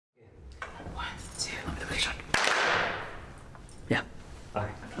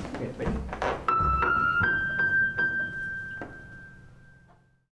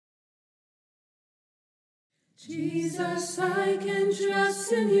Jesus, I can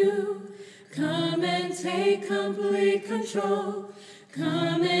trust in you. Come and take complete control.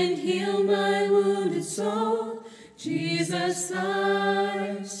 Come and heal my wounded soul. Jesus,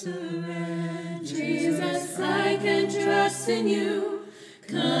 I surrender. Jesus, I can trust in you.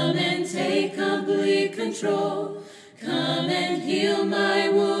 Come and take complete control. Come and heal my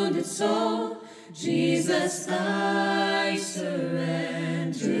wounded soul. Jesus, I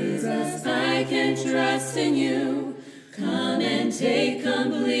surrender. Jesus, I can trust in you. Come and take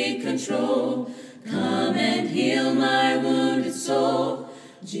complete control. Come and heal my wounded soul.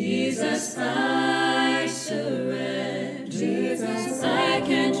 Jesus, I surrender. Jesus, I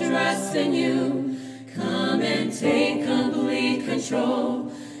can trust in you. Come and take complete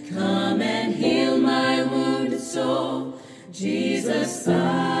control. Come and heal my wounded soul. Jesus,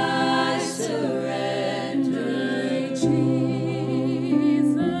 I surrender.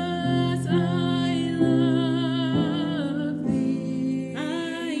 Jesus, I love thee.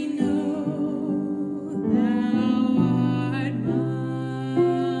 I know thou art mine.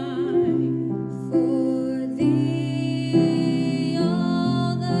 For thee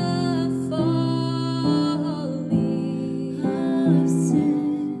all the folly of sin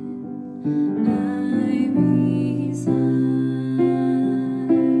I resign.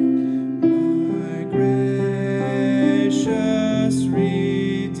 My gracious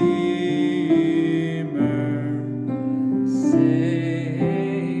Redeemer,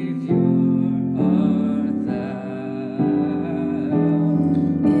 Savior art thou.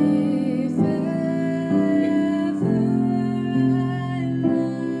 If ever I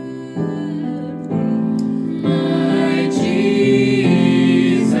loved thee, my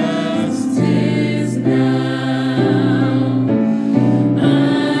Jesus, 'tis now. I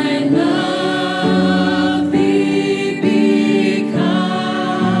love thee because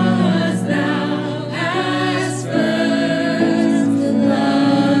thou hast first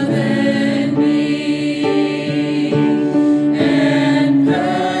loved me and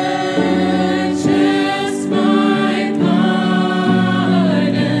purchased my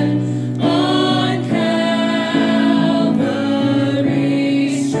pardon on Calvary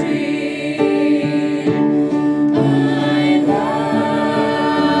Street. I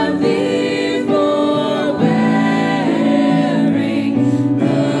love thee for wearing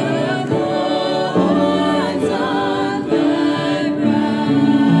the thorns on thy brow.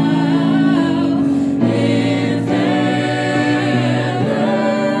 If ever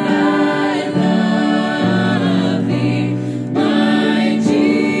I love thee, my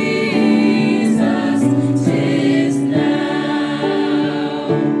Jesus, 'tis now.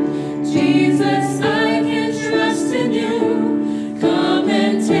 Jesus, I can trust in you. Come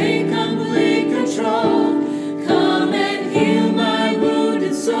and take complete control. Come and heal my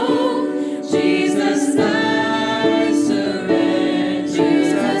wounded soul. Jesus, I surrender.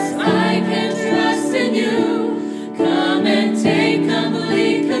 Jesus, I can trust in you. Come and take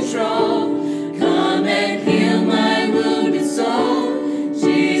complete control. Come and heal my wounded soul.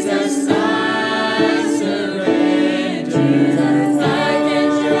 Jesus, I surrender. Jesus, I can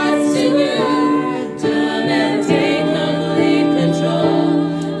trust in you. Come and take complete control.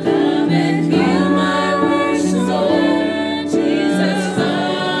 Come and heal my wounded soul. Jesus, I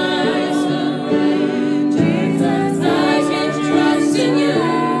surrender. Jesus, I can trust in you.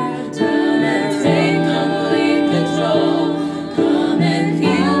 Come and take complete control. Come and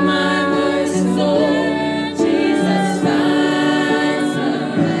heal my wounded soul. Jesus, I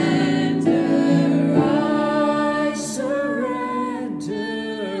surrender. I surrender.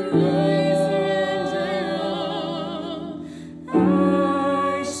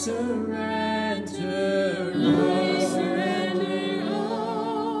 I surrender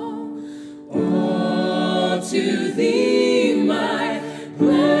all to thee, my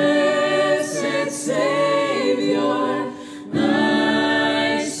blessed Savior.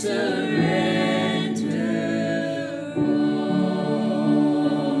 I surrender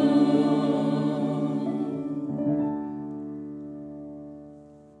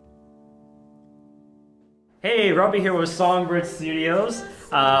Hey, Robbie here with Songbird Studios.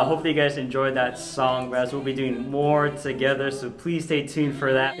 Hopefully you guys enjoyed that song, as we'll be doing more together, so please stay tuned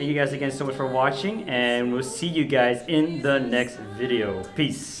for that. Thank you guys again so much for watching, and we'll see you guys in the next video.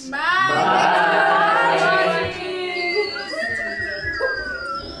 Peace.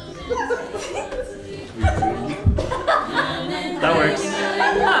 That works.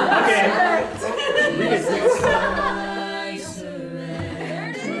 Okay. We can sing. I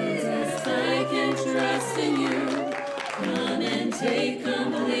surrender. I can trust in you. Come and take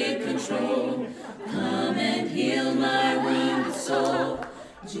complete control. Come and heal my wounded soul.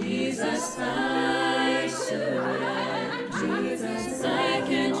 Jesus, I surrender.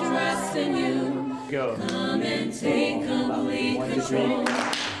 in you. Go. Come and take complete 1, 2, 3. control.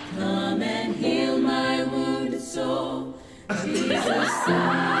 Come and heal my wounded soul. Jesus,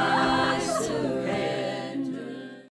 I